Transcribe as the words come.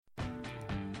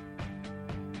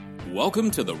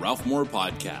Welcome to the Ralph Moore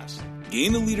Podcast.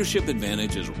 Gain a leadership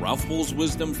advantage as Ralph pulls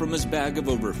wisdom from his bag of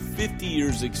over 50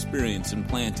 years' experience in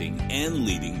planting and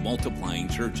leading multiplying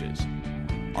churches.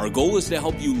 Our goal is to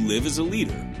help you live as a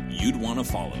leader you'd want to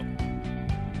follow.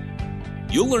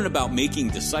 You'll learn about making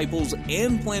disciples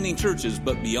and planting churches,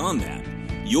 but beyond that,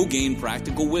 you'll gain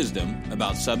practical wisdom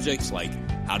about subjects like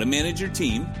how to manage your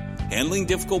team, handling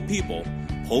difficult people,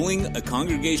 pulling a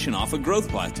congregation off a growth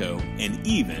plateau, and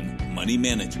even money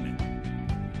management.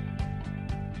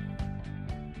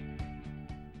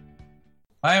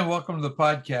 Hi, and welcome to the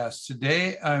podcast.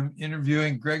 Today, I'm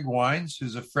interviewing Greg Wiens,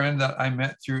 who's a friend that I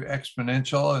met through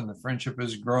Exponential, and the friendship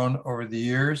has grown over the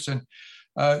years. And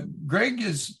Greg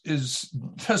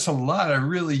does a lot of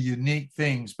really unique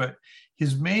things, but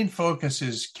his main focus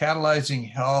is catalyzing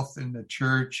health in the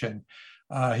church, and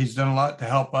he's done a lot to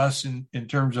help us in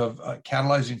terms of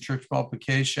catalyzing church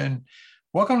multiplication.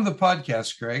 Welcome to the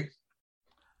podcast, Greg.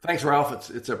 Thanks,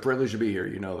 Ralph. It's a privilege to be here.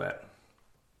 You know that.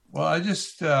 Well, I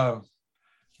just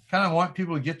kind of want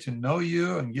people to get to know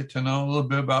you and get to know a little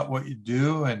bit about what you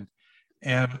do and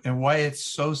why it's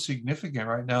so significant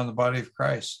right now in the body of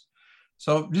Christ.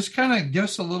 So just kind of give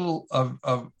us a little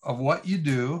of what you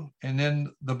do and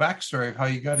then the backstory of how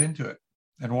you got into it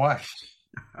and why.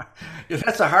 Yeah,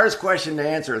 that's the hardest question to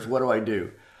answer is what do I do?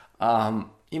 And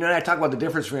I talk about the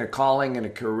difference between a calling and a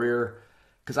career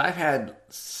because I've had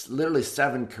literally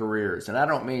 7 careers, and I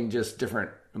don't mean just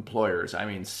different employers. I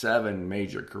mean 7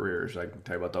 major careers. I can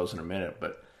tell you about those in a minute,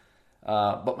 but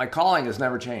my calling has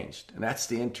never changed, and that's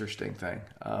the interesting thing.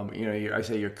 I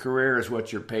say your career is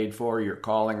what you're paid for, your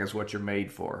calling is what you're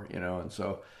made for. And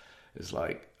so it's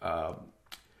like,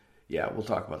 we'll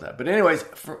talk about that. But anyways,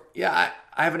 I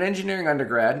have an engineering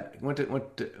undergrad. Went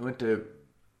to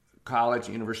college,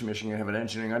 University of Michigan. I have an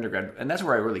engineering undergrad, and that's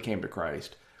where I really came to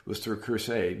Christ. It was through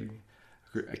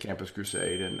a campus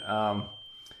crusade, and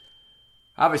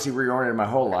obviously reoriented my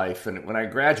whole life. And when I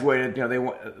graduated, they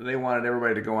wanted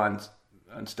everybody to go on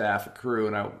staff at Crew,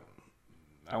 and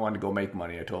I wanted to go make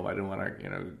money. I told them I didn't want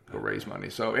to go raise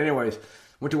money. So anyways,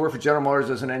 went to work for General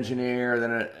Motors as an engineer, then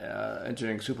an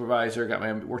engineering supervisor.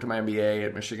 Worked on my MBA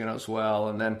at Michigan as well,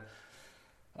 and then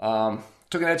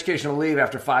took an educational leave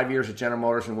after 5 years at General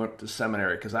Motors and went to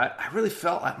seminary because I really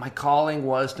felt like my calling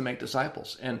was to make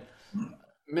disciples. And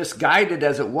misguided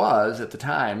as it was at the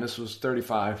time, this was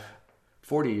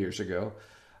 40 years ago,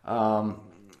 I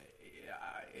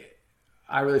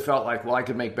really felt like, I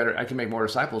could make more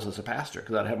disciples as a pastor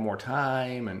because I'd have more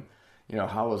time. And,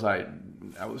 I was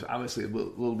obviously a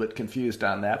little bit confused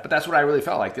on that, but that's what I really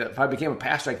felt like. If I became a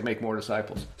pastor, I could make more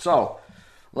disciples. So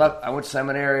I went to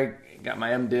seminary, got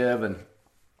my MDiv, and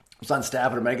was on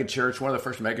staff at a mega church, one of the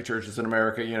first mega churches in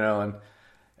America, in early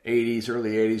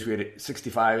 80s. We had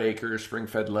 65 acres,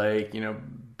 spring-fed lake,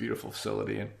 beautiful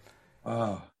facility.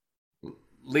 And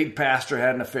lead pastor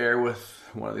had an affair with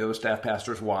one of the other staff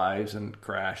pastors' wives and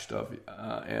crashed.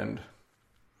 And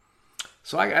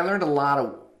so I learned a lot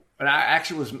of, and I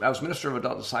was minister of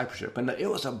adult discipleship, and it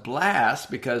was a blast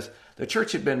because the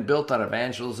church had been built on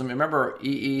evangelism. Remember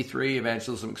EE3,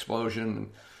 Evangelism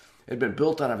Explosion? It had been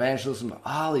built on evangelism,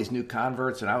 all these new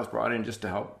converts, and I was brought in just to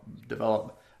help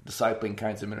develop discipling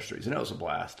kinds of ministries, and it was a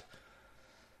blast.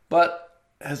 But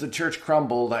as the church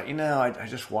crumbled, I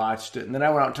just watched it. And then I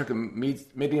went out and took a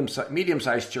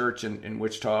medium-sized church in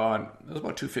Wichita, and it was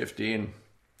about 250, and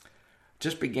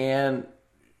just began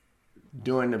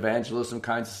doing evangelism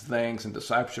kinds of things and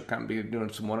discipleship,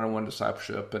 doing some one-on-one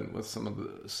discipleship and with some of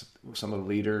the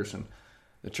leaders. And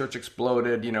the church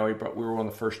exploded. We were one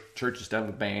of the first churches to have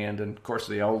a band, and of course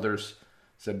the elders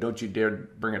said, "Don't you dare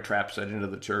bring a trap set into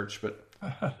the church," but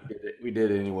we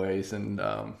did anyways. And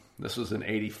this was in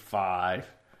 '85.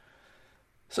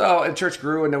 So the church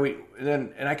grew,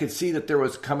 and I could see that there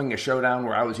was coming a showdown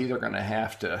where I was either going to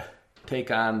have to take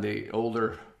on the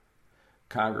older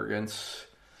congregants.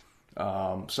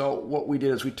 So what we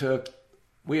did is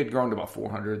we had grown to about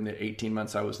 400 in the 18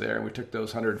 months I was there, and we took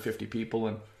those 150 people,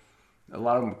 and a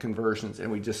lot of them conversions,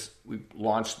 and we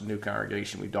launched a new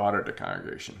congregation. We daughtered a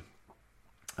congregation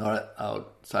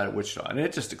outside of Wichita, and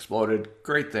it just exploded.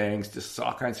 Great things, just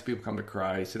all kinds of people come to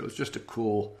Christ. It was just a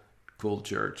cool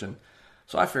church. And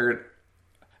so I figured,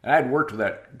 and I had worked with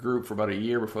that group for about a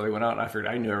year before they went out, and I figured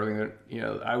I knew everything that,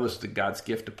 I was God's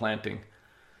gift to planting.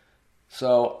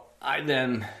 So I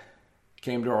then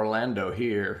came to Orlando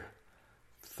here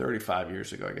 35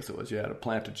 years ago, I guess it was, to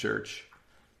plant a church.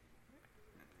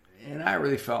 And I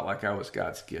really felt like I was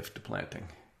God's gift to planting.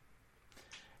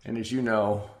 And as you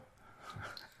know,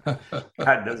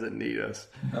 God doesn't need us.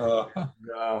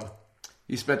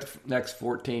 He spent the next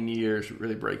 14 years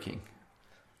really breaking.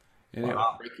 And it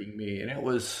was breaking me. And it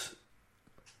was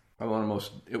one of the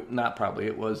most,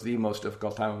 it was the most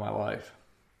difficult time of my life.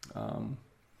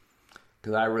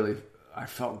 Because I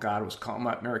felt God was calling.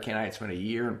 Mary Kay and I had spent a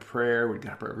year in prayer. We'd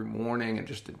get up every morning and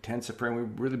just intensive prayer.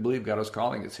 And we really believed God was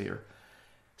calling us here.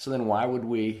 So then why would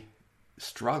we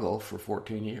struggle for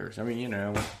 14 years? I mean,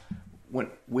 when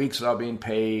weeks without being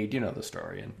paid, the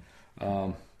story.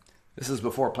 And this is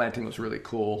before planting was really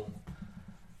cool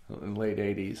in the late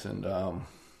 80s. And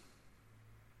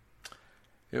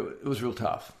it was real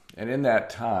tough. And in that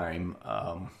time,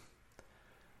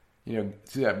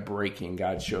 through that breaking,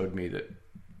 God showed me that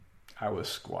I was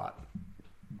squat.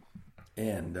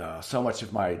 And so much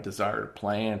of my desire to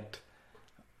plant,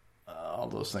 all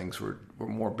those things were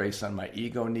more based on my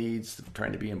ego needs,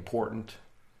 trying to be important.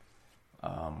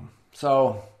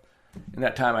 So in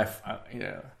that time,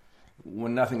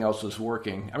 when nothing else was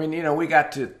working, we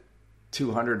got to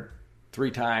 200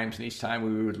 3 times, and each time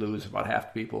we would lose about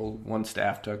half the people. One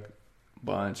staff took a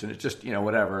bunch, and it's just,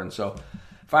 whatever. And so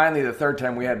finally, the third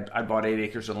time I bought 8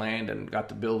 acres of land and got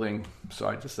the building. So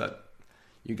I just said,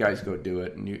 you guys go do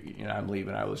it. And I'm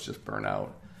leaving. I was just burnt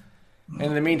out. And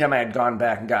in the meantime, I had gone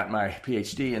back and got my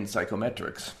PhD in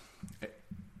psychometrics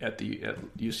at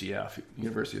UCF,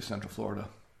 University of Central Florida.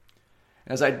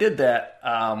 As I did that,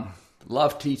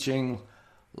 loved teaching,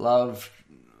 loved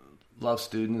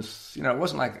students. It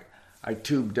wasn't like I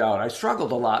tubed out. I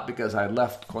struggled a lot because I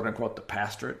left, quote unquote, the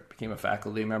pastorate, became a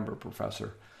faculty member,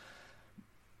 professor.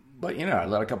 But, I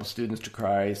led a couple students to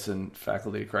Christ and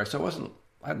faculty to Christ. So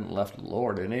I hadn't left the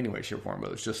Lord in any way, shape, or form, but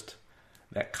it was just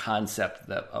that concept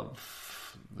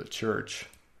of the church.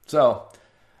 So,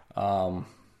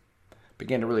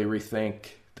 began to really rethink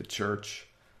the church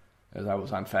as I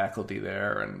was on faculty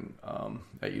there and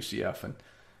at UCF. And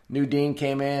new dean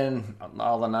came in,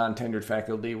 all the non-tenured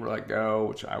faculty were let go,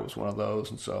 which I was one of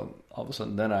those. And so all of a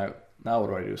sudden, now what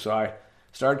do I do? So I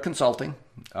started consulting,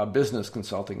 business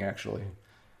consulting actually,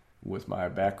 with my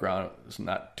background. It was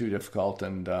not too difficult.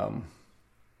 And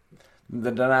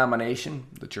the denomination,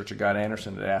 the Church of God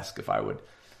Anderson, had asked if I would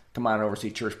come on and oversee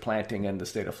church planting in the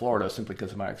state of Florida simply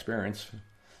because of my experience.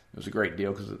 It was a great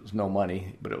deal because it was no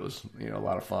money, but it was a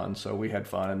lot of fun. So we had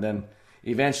fun. And then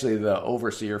eventually the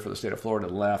overseer for the state of Florida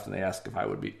left, and they asked if I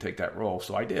would take that role.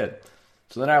 So I did.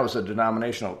 So then I was a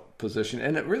denominational position.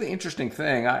 And a really interesting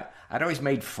thing, I'd always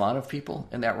made fun of people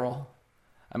in that role.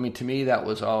 To me, that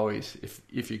was always,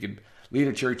 if you could lead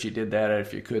a church, you did that.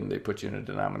 If you couldn't, they put you in a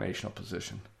denominational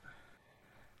position.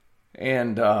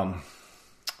 And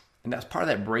that's part of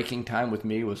that breaking time with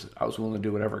me was I was willing to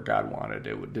do whatever God wanted.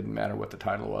 It didn't matter what the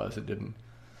title was. It didn't.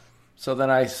 So then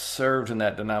I served in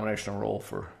that denominational role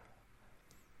for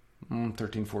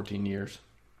 13, 14 years.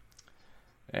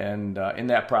 And in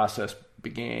that process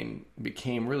became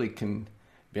really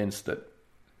convinced that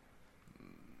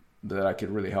I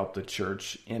could really help the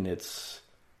church in its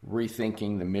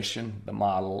rethinking the mission, the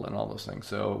model, and all those things.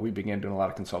 So we began doing a lot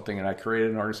of consulting, and I created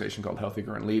an organization called Healthy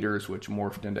Growing Leaders, which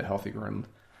morphed into Healthy Growing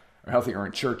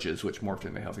Churches, which morphed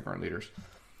into Healthy Growing Leaders.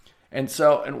 And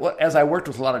so, as I worked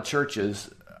with a lot of churches,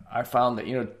 I found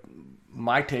that,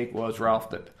 my take was,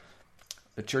 Ralph, that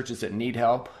the churches that need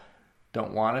help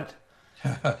don't want it.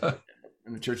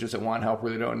 And the churches that want help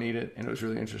really don't need it. And it was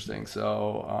really interesting.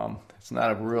 So it's not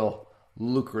a real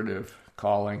lucrative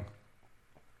calling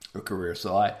or career.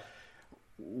 So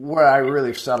where I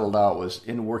really settled out was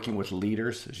in working with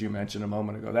leaders, as you mentioned a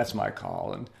moment ago. That's my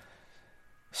call. And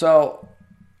so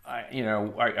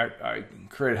I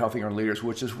created Healthy Growing Leaders,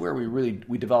 which is where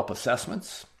we develop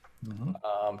assessments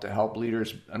to help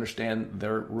leaders understand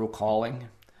their real calling.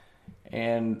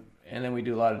 And then we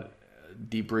do a lot of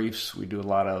debriefs. We do a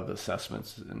lot of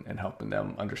assessments and helping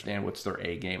them understand what's their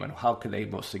A game and how can they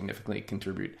most significantly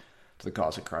contribute to the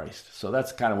cause of Christ. So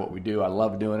that's kind of what we do. I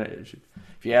love doing it.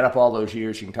 If you add up all those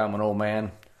years, you can tell I'm an old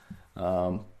man.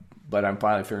 But I'm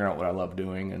finally figuring out what I love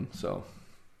doing. And so.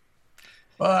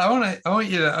 Well, I want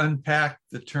you to unpack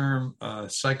the term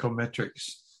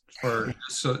psychometrics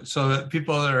so that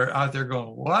people that are out there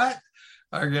going, what,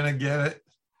 are going to get it.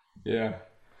 Yeah.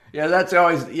 Yeah, that's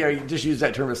always, you just use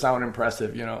that term to sound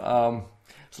impressive,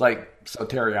 It's like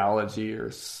soteriology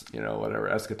or, whatever,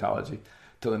 eschatology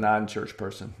to the non-church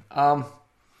person.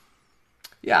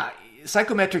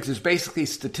 Psychometrics is basically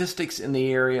statistics in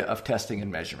the area of testing and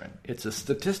measurement. It's a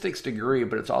statistics degree,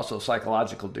 but it's also a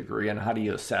psychological degree on how do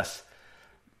you assess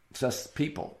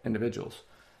people, individuals.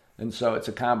 And so it's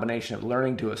a combination of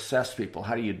learning to assess people.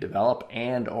 How do you develop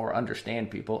and or understand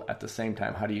people? At the same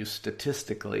time, how do you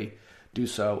statistically do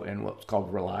so in what's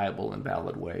called reliable and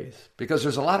valid ways? Because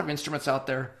there's a lot of instruments out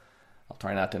there. I'll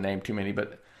try not to name too many,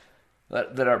 but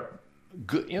that are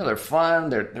good. They're fun.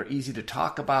 They're easy to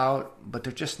talk about, but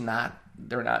they're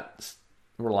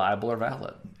reliable or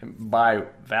valid. And by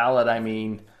valid, I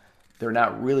mean they're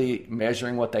not really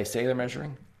measuring what they say they're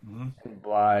measuring. And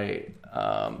by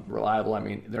reliable, I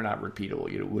mean they're not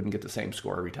repeatable. You wouldn't get the same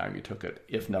score every time you took it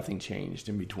if nothing changed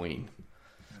in between.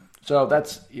 So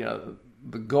that's the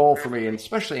goal for me, and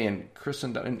especially in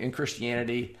Christendom, in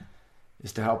Christianity,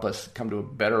 is to help us come to a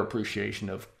better appreciation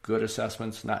of good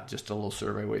assessments, not just a little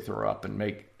survey we throw up and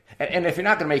make. And if you're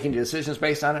not going to make any decisions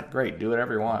based on it, great, do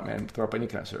whatever you want, man. Throw up any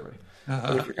kind of survey.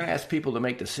 But if you're going to ask people to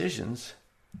make decisions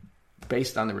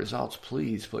based on the results,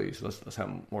 please, let's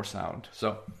have more sound.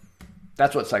 So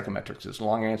that's what psychometrics is.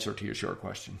 Long answer to your short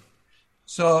question.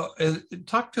 So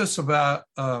talk to us about,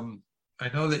 I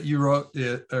know that you wrote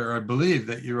I believe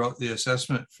that you wrote the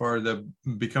assessment for the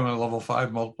Becoming a Level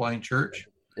 5 Multiplying Church.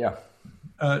 Yeah.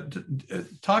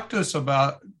 Talk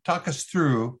us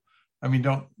through, I mean,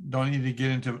 don't need to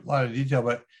get into a lot of detail,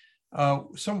 but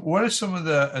what are some of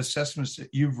the assessments that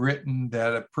you've written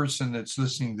that a person that's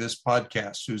listening to this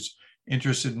podcast who's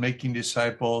interested in making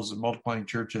disciples and multiplying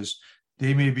churches,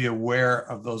 they may be aware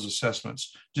of those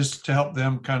assessments, just to help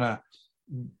them kind of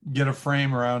get a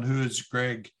frame around who is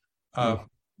Greg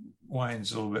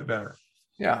Wiens a little bit better.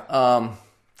 Yeah.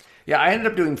 I ended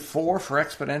up doing 4 for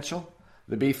Exponential.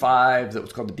 The B5, that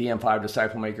was called the DM5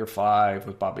 Disciple Maker 5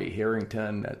 with Bobby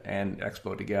Harrington and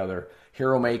Expo together.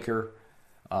 Hero Maker.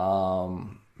 What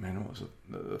was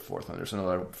the fourth one? There's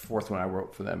another fourth one I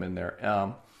wrote for them in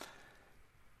there.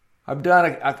 I've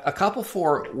done a couple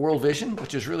for World Vision,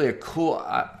 which is really a cool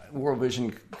World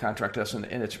Vision contract test, and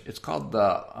it's called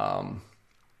the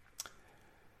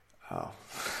I'll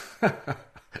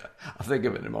think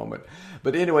of it in a moment.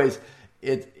 But anyways,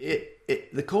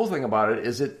 the cool thing about it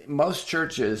is that most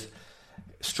churches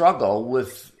struggle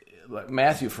with, like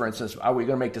Matthew, for instance. Are we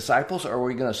going to make disciples, or are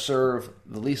we going to serve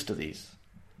the least of these?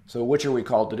 So which are we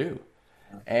called to do?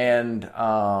 And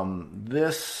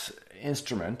this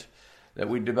instrument that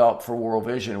we developed for World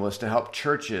Vision was to help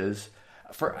churches,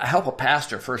 help a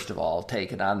pastor, first of all,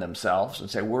 take it on themselves and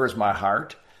say, where's my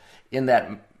heart? In that,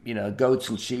 goats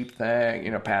and sheep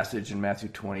thing, passage in Matthew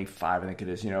 25, I think it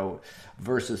is,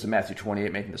 versus in Matthew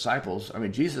 28, making disciples. I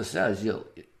mean, Jesus says,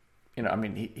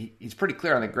 he's pretty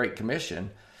clear on the Great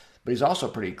Commission, but he's also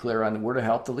pretty clear on where to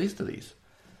help the least of these.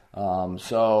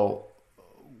 So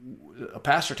a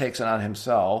pastor takes it on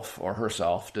himself or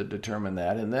herself to determine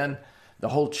that, and then the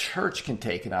whole church can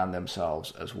take it on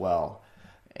themselves as well.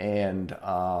 And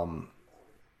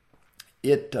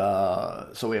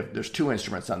there's 2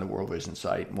 instruments on the World Vision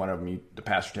site. One of them the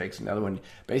pastor takes, and the other one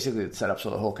basically it's set up so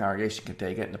the whole congregation can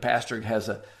take it. And the pastor has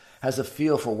a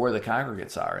feel for where the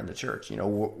congregates are in the church.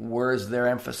 Where is their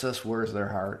emphasis? Where is their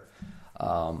heart?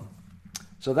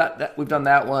 So that we've done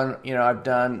that one. I've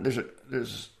done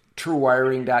there's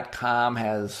TrueWiring.com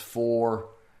has 4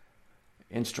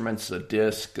 instruments: a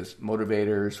disc,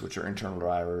 motivators, which are internal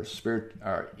drivers, spirit,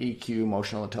 EQ,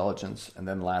 emotional intelligence, and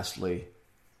then lastly,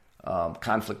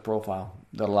 conflict profile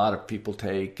that a lot of people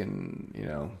take, and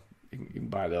you can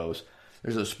buy those.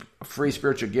 There's a free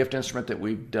spiritual gift instrument that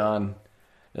we've done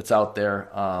that's out there.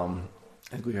 I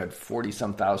think we've had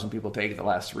 40-some thousand people take it the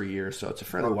last 3 years, so it's a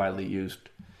fairly widely used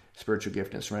spiritual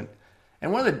gift instrument.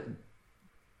 And one of the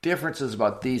differences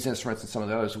about these instruments and some of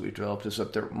the others that we've developed is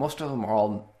that most of them are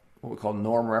all what we call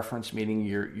norm reference, meaning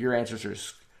your answers are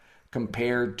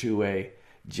compared to a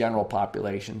general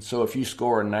population. So if you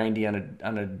score a 90 on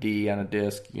a D on a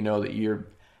disc, that you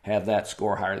have that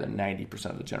score higher than 90%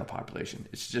 of the general population.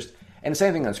 It's just, and the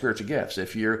same thing on spiritual gifts.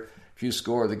 If you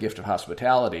score the gift of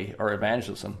hospitality or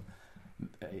evangelism,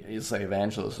 you say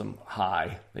evangelism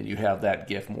high, then you have that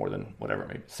gift more than whatever,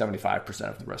 maybe 75%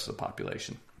 of the rest of the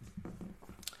population.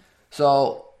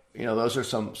 So, those are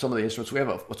some of the instruments. We have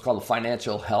what's called a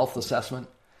financial health assessment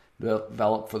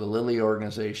developed for the Lilly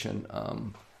organization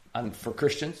for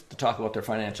Christians to talk about their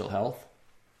financial health.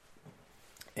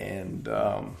 And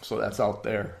so that's out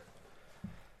there.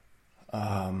 So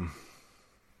I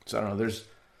don't know,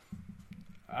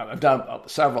 I've done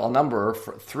a number,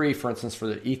 3, for instance, for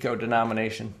the ECO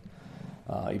denomination,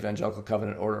 Evangelical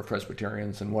Covenant Order of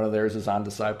Presbyterians, and one of theirs is on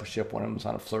discipleship, one of them is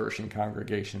on a flourishing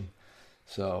congregation.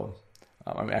 So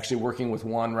I'm actually working with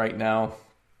one right now.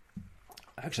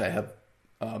 Actually, I have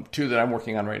 2 that I'm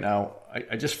working on right now.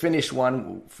 I just finished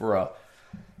one for a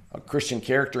Christian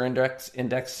Character Index,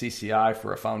 CCI,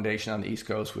 for a foundation on the East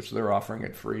Coast, which they're offering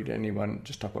it free to anyone,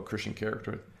 just talk about Christian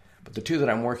character. But the 2 that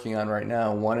I'm working on right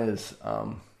now, one is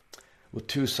with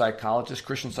 2 psychologists,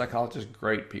 Christian psychologists,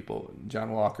 great people,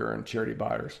 John Walker and Charity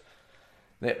Byers.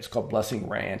 It's called Blessing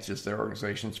Ranch, is their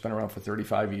organization. It's been around for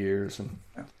 35 years. And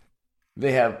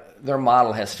their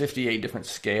model has 58 different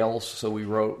scales. So we've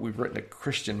written a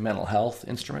Christian mental health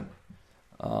instrument.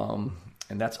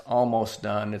 And that's almost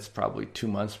done. It's probably 2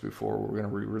 months before we're going to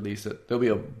re-release it. There'll be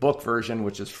a book version,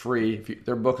 which is free.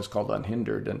 Their book is called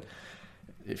Unhindered. And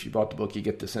if you bought the book, you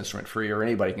get this instrument free, or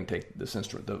anybody can take this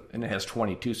instrument. And it has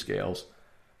 22 scales.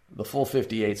 The full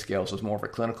 58 scales is more of a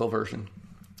clinical version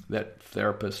that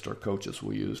therapists or coaches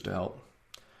will use to help,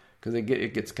 because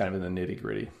it gets kind of in the nitty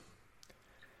gritty.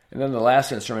 And then the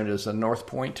last instrument is a North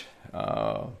Point.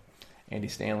 Andy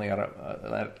Stanley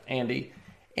Andy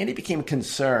became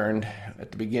concerned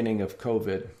at the beginning of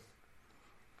COVID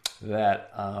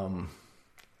that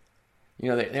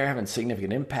they're having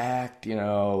significant impact. A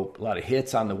lot of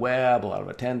hits on the web, a lot of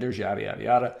attenders, yada yada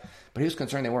yada. But he was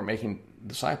concerned they weren't making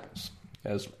disciples,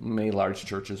 as many large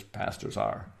churches pastors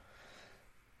are.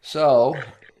 So,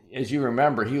 as you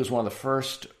remember, he was one of the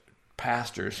first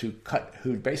pastors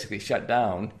who basically shut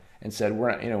down and said,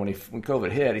 "We're not." When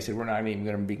COVID hit, he said, "We're not even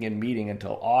going to begin meeting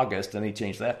until August." And he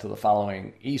changed that to the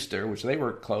following Easter, which they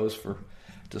were closed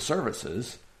to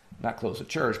services, not closed to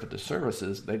church, but to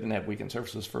services. They didn't have weekend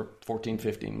services for 14,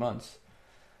 15 months.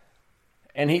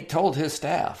 And he told his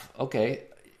staff, "Okay,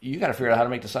 you got to figure out how to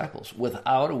make disciples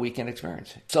without a weekend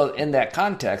experience." So in that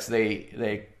context,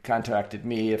 they contacted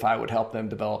me if I would help them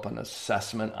develop an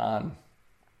assessment on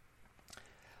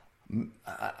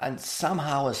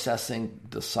somehow assessing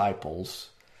disciples.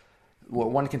 Well,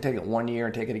 one can take it 1 year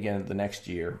and take it again the next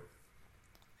year,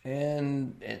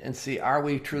 and see, are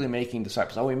we truly making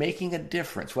disciples? Are we making a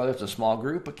difference? Whether it's a small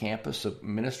group, a campus, a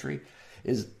ministry,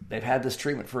 they've had this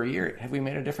treatment for a year. Have we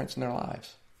made a difference in their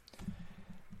lives?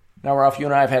 Now, Ralph, you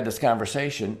and I have had this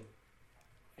conversation.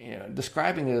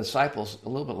 Describing the disciples a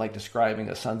little bit like describing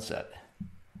a sunset.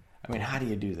 I mean, how do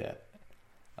you do that?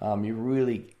 You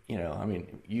really,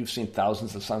 you've seen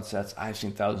thousands of sunsets. I've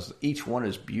seen thousands. Each one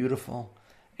is beautiful,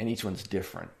 and each one's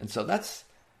different. And so that's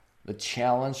the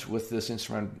challenge with this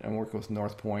instrument. I'm working with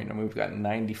North Point. We've got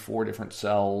 94 different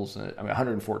cells.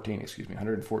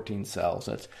 114 cells.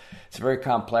 It's very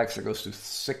complex. It goes through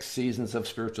 6 seasons of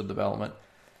spiritual development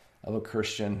of a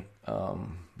Christian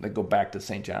that go back to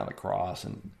St. John of the Cross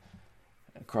and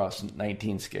across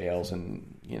 19 scales,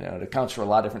 and it accounts for a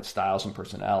lot of different styles and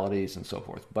personalities and so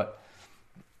forth. But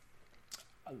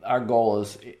our goal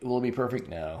is, will it be perfect?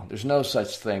 No. There's no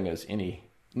such thing as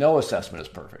no assessment is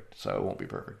perfect, so it won't be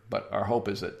perfect. But our hope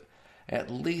is that at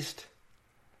least,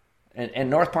 and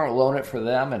North Point will own it for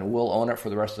them, and we'll own it for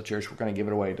the rest of the church. We're going to give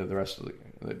it away to the rest of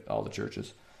all the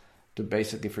churches,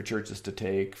 for churches to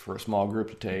take, for a small group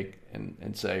to take,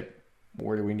 and say,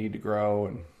 where do we need to grow?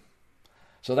 And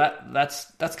so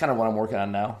that's kind of what I'm working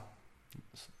on now.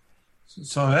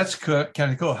 So that's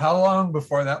kind of cool. How long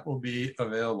before that will be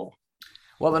available?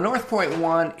 Well, the North Point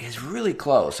one is really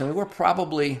close. We'll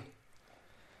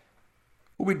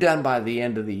be done by the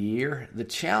end of the year. The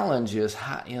challenge is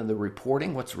the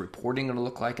reporting. What's the reporting going to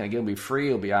look like? And again, it'll be free.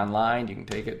 It'll be online. You can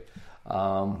take it. We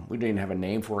don't even have a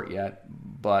name for it yet,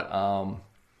 but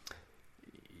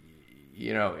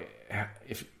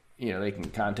if they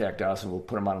can contact us, and we'll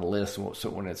put them on a list. So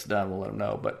when it's done, we'll let them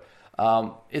know. But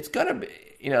it's going to be,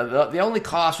 the only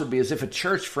cost would be as if a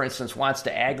church, for instance, wants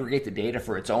to aggregate the data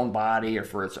for its own body or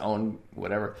for its own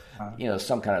whatever,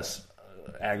 some kind of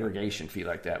aggregation fee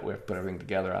like that. We have to put everything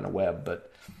together on a web.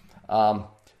 But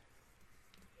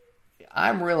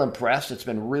I'm real impressed. It's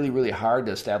been really, really hard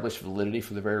to establish validity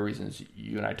for the very reasons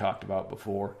you and I talked about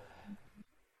before.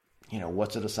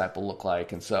 What's a disciple look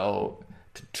like? And so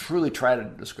to truly try to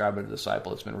describe a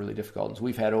disciple, it's been really difficult. And so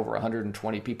we've had over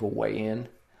 120 people weigh in,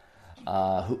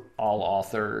 all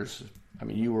authors.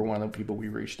 You were one of the people we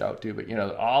reached out to, but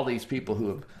all these people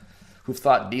who've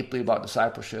thought deeply about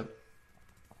discipleship.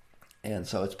 And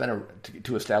so it's been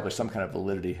to establish some kind of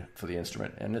validity for the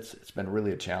instrument, and it's been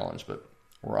really a challenge, but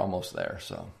we're almost there.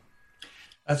 So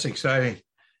that's exciting.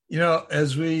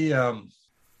 As we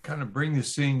kind of bring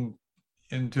this thing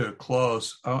into a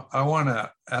close, I want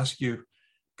to ask you,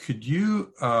 could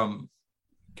you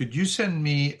send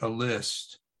me a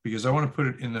list, because I want to put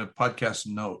it in the podcast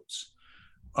notes,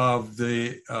 of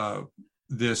the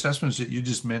assessments that you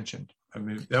just mentioned.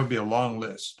 That would be a long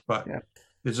list, but yeah.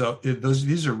 These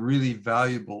are really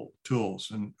valuable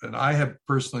tools, and I have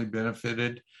personally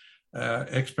benefited.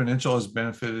 Exponential has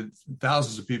benefited.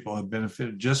 Thousands of people have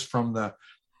benefited just from the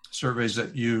surveys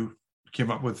that you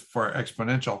came up with for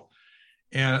Exponential.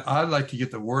 And I'd like to get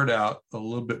the word out a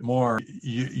little bit more.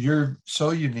 You're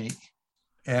so unique,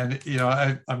 and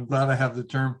I'm glad I have the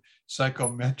term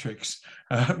psychometrics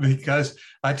because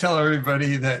I tell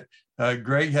everybody that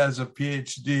Greg has a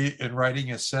PhD in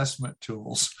writing assessment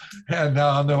tools, and now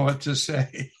I'll know what to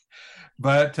say.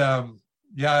 But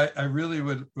Yeah, I really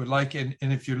would like it.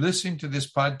 And if you're listening to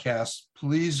this podcast,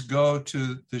 please go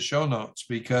to the show notes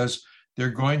because they're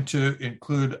going to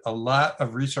include a lot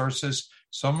of resources.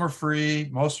 Some are free,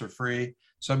 most are free.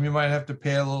 Some you might have to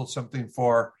pay a little something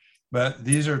for, but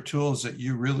these are tools that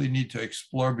you really need to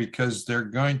explore because they're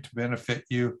going to benefit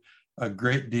you a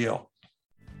great deal.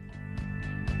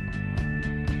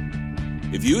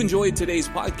 If you enjoyed today's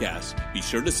podcast, be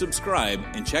sure to subscribe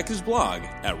and check his blog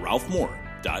at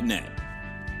ralphmoore.net.